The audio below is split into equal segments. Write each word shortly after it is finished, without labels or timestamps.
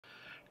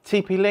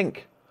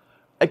TP-Link,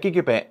 a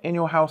gigabit in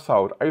your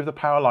household over the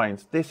power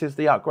lines. This is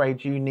the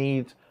upgrade you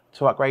need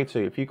to upgrade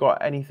to. If you've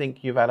got anything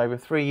you've had over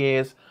 3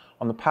 years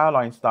on the power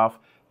line stuff,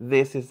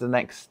 this is the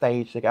next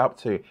stage to get up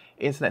to.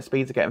 Internet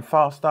speeds are getting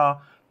faster.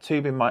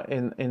 Tube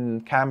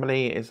in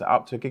Camberley is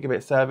up to a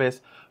gigabit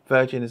service.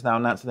 Virgin is now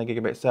announcing a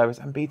gigabit service,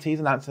 and BT is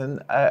announcing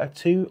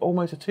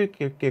almost a 2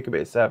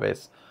 gigabit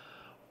service.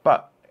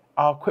 But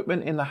our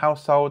equipment in the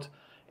household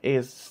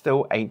is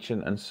still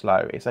ancient and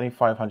slow. It's only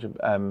 500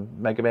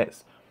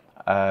 megabits,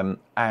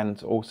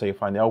 and also you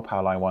find the old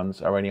power line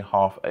ones are only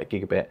half a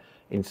gigabit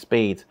in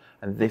speed,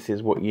 and this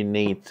is what you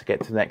need to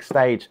get to the next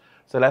stage.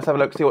 So let's have a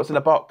look, see what's in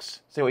the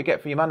box, see what you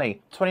get for your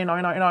money.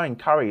 $29.99,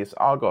 Currys,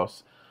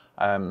 Argos,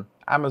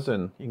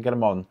 Amazon, you can get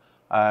them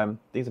on.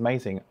 These are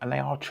amazing, and they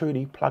are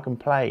truly plug and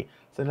play.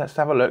 So let's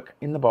have a look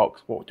in the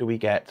box. What do we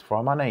get for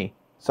our money?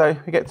 So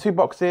we get 2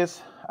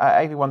 boxes,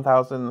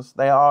 AV1000s.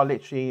 They are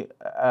literally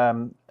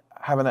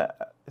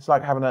it's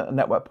like having a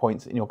network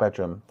point in your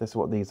bedroom. This is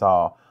what these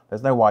are.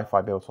 There's no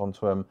Wi-Fi built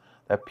onto them.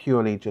 They're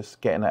purely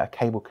just getting a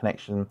cable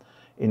connection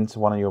into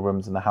one of your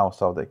rooms in the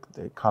household. It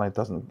kind of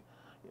doesn't,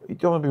 you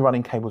don't want to be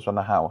running cables around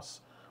the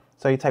house.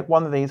 So you take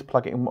one of these,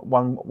 plug it in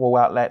one wall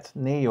outlet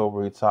near your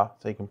router,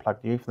 so you can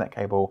plug the Ethernet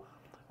cable,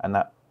 and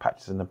that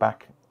patches in the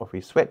back of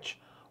your switch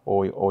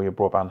or your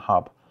broadband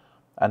hub.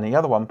 And the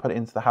other one, put it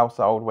into the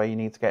household where you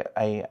need to get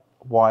a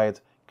wired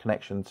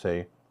connection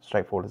to.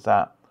 Straightforward as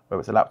that.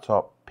 Whether it's a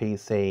laptop,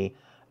 PC,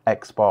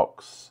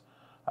 Xbox,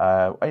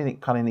 anything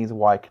kind of needs a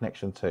wired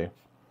connection to.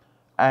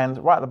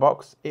 And right at the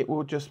box, it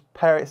will just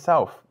pair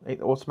itself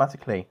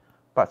automatically.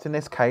 But in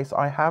this case,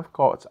 I have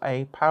got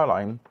a power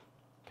line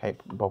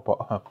cable.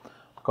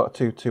 I've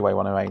got a two-way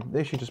one away.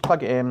 This, you just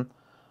plug it in,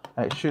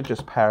 and it should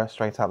just pair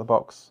straight out the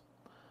box.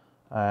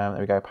 There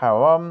we go,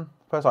 power on.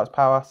 First light's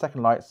power,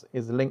 second light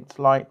is the linked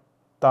light,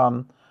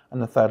 done.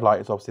 And the third light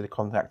is obviously the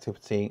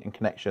connectivity and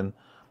connection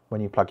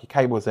when you plug your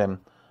cables in.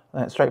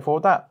 And it's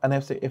straightforward that. And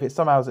if it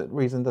somehow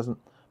reason doesn't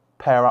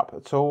pair up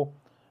at all,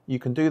 you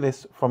can do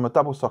this from a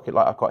double socket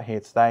like I've got here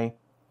today.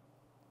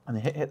 And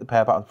you hit the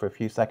pair button for a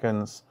few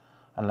seconds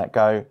and let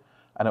go,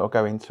 and it will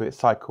go into its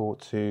cycle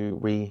to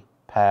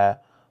repair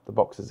the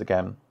boxes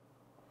again.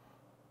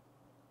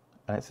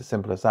 And it's as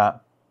simple as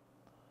that.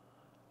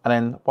 And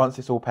then once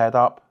it's all paired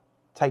up,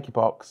 take your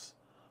box,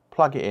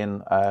 plug it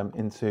in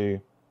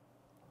into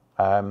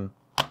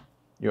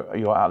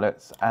your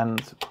outlets,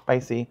 and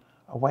basically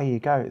away you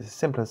go. It's as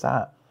simple as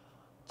that.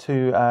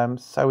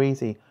 So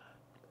easy.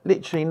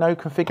 Literally no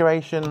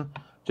configuration,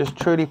 just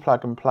truly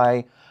plug and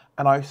play.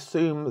 And I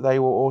assume they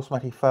will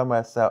automatically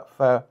firmware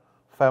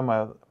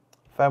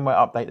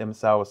update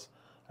themselves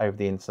over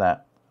the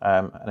internet.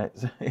 And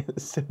it's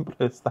as simple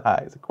as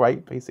that. It's a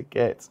great piece of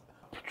kit.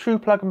 True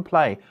plug and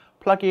play.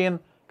 Plug in,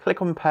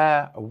 click on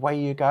pair, away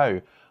you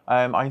go.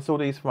 I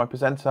installed these for my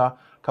presenter a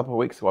couple of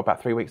weeks ago,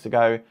 about 3 weeks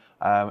ago.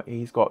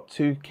 He's got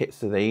 2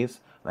 kits of these.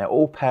 They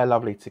all pair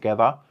lovely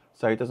together.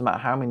 So it doesn't matter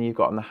how many you've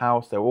got in the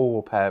house, they're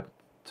all paired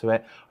to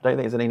it. I don't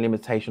think there's any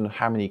limitation of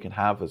how many you can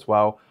have as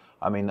well.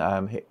 I mean,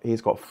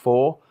 he's got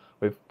 4.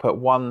 We've put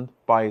 1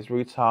 by his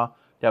router,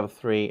 the other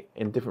 3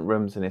 in different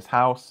rooms in his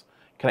house,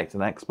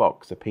 connected an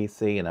Xbox, a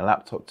PC and a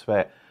laptop to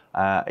it,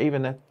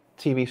 even a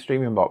TV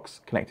streaming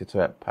box connected to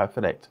it,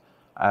 perfect.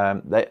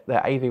 They're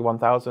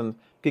AV1000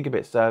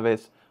 gigabit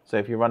service, so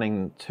if you're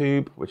running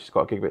Tube, which has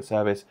got a gigabit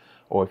service,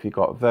 or if you've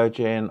got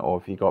Virgin, or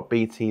if you've got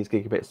BT's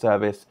gigabit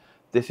service,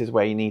 this is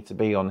where you need to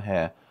be on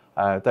here.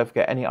 Don't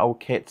forget, any old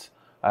kit,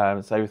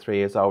 it's over 3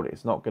 years old,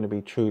 it's not going to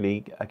be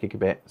truly a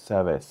gigabit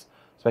service,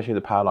 especially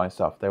the power line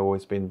stuff. They've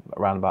always been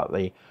around about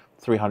the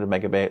 300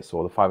 megabits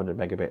or the 500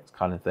 megabits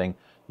kind of thing.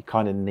 You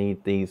kind of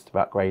need these to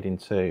upgrade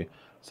into.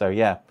 So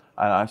yeah,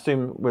 and I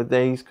assume with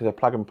these, because they're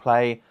plug and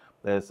play,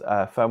 there's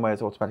firmware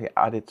is automatically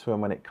added to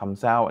them when it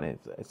comes out, and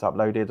it's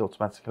uploaded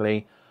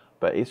automatically.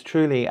 But it's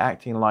truly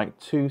acting like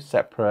 2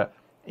 separate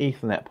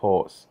Ethernet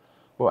ports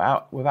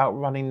without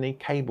running the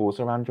cables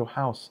around your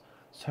house.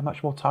 So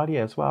much more tidy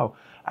as well.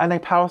 And they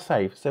power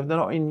save. So if they're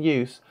not in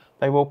use,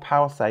 they will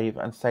power save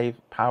and save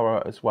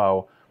power as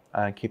well.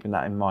 Keeping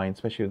that in mind,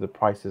 especially with the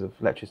prices of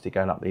electricity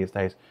going up these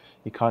days,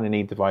 you kind of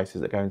need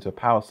devices that go into a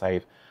power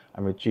save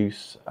and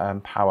reduce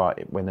power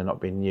when they're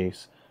not being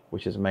used,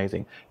 which is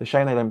amazing. It's a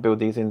shame they don't build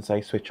these in,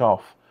 say, switch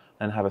off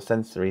and have a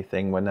sensory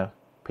thing when the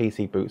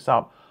PC boots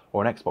up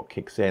or an Xbox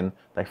kicks in,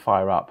 they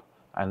fire up,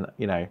 and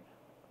you know,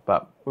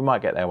 but we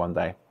might get there one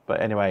day.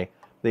 But anyway,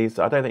 these,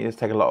 I don't think these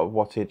take a lot of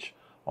wattage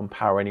on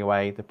power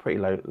anyway. They're pretty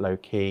low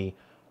key.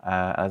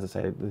 As I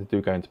say, they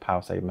do go into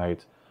power save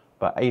mode.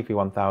 But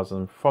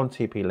AV1000 from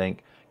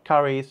TP-Link,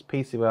 Currys,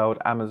 PC World,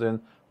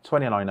 Amazon,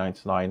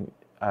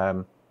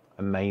 $29.99.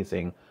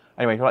 Amazing.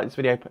 Anyway, if you like this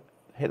video,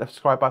 hit the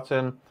subscribe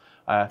button.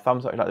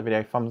 Thumbs up if you like the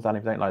video. Thumbs down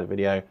if you don't like the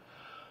video.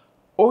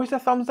 Or is there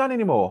thumbs down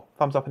anymore?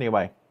 Thumbs up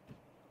anyway.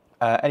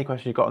 Any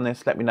questions you've got on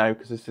this, let me know,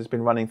 because this has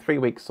been running 3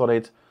 weeks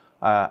solid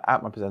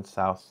at my presenter's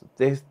house.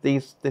 This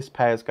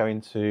pair is going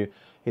to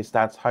his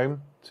dad's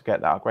home to get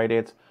that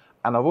upgraded.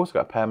 And I've also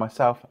got a pair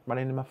myself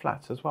running in my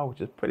flat as well,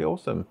 which is pretty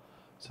awesome.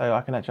 So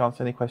I can actually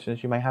answer any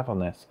questions you may have on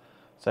this.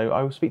 So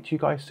I will speak to you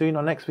guys soon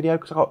on the next video,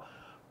 because I've got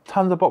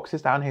tons of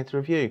boxes down here to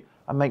review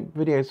and make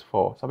videos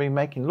for. So I'll be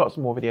making lots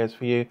more videos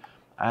for you,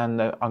 and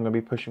I'm going to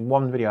be pushing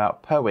one video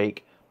out per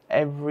week.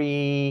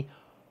 Every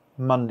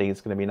Monday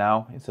is going to be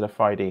now instead of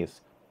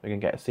Fridays. We're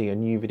going to get to see a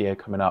new video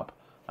coming up.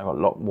 I've got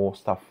a lot more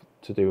stuff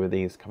to do with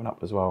these coming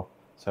up as well.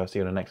 So I'll see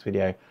you in the next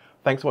video.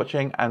 Thanks for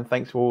watching, and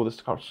thanks for all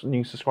the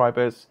new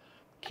subscribers.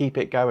 Keep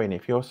it going.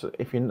 If you're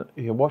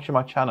watching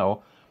my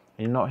channel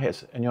and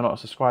you're not a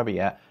subscriber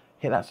yet,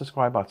 hit that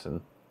subscribe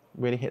button.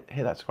 Really hit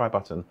that subscribe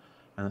button,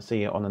 and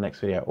see you on the next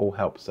video. It all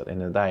helps at the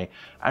end of the day.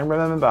 And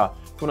remember,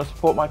 if you want to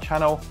support my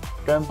channel,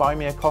 go and buy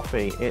me a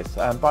coffee. It's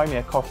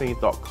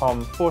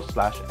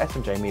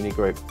buymeacoffee.com/SMJ Media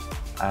Group,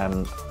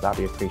 and that'd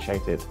be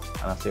appreciated.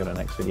 And I'll see you on the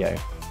next video.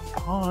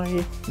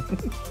 Bye.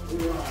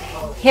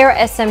 Here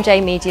at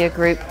SMJ Media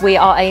Group, we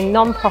are a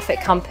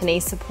non-profit company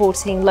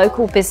supporting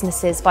local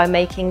businesses by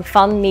making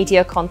fun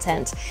media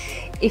content.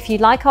 If you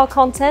like our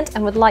content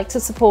and would like to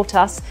support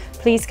us,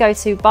 please go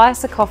to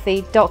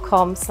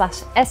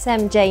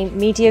buyusacoffee.com/SMJ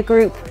Media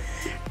Group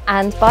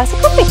and buy us a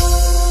coffee.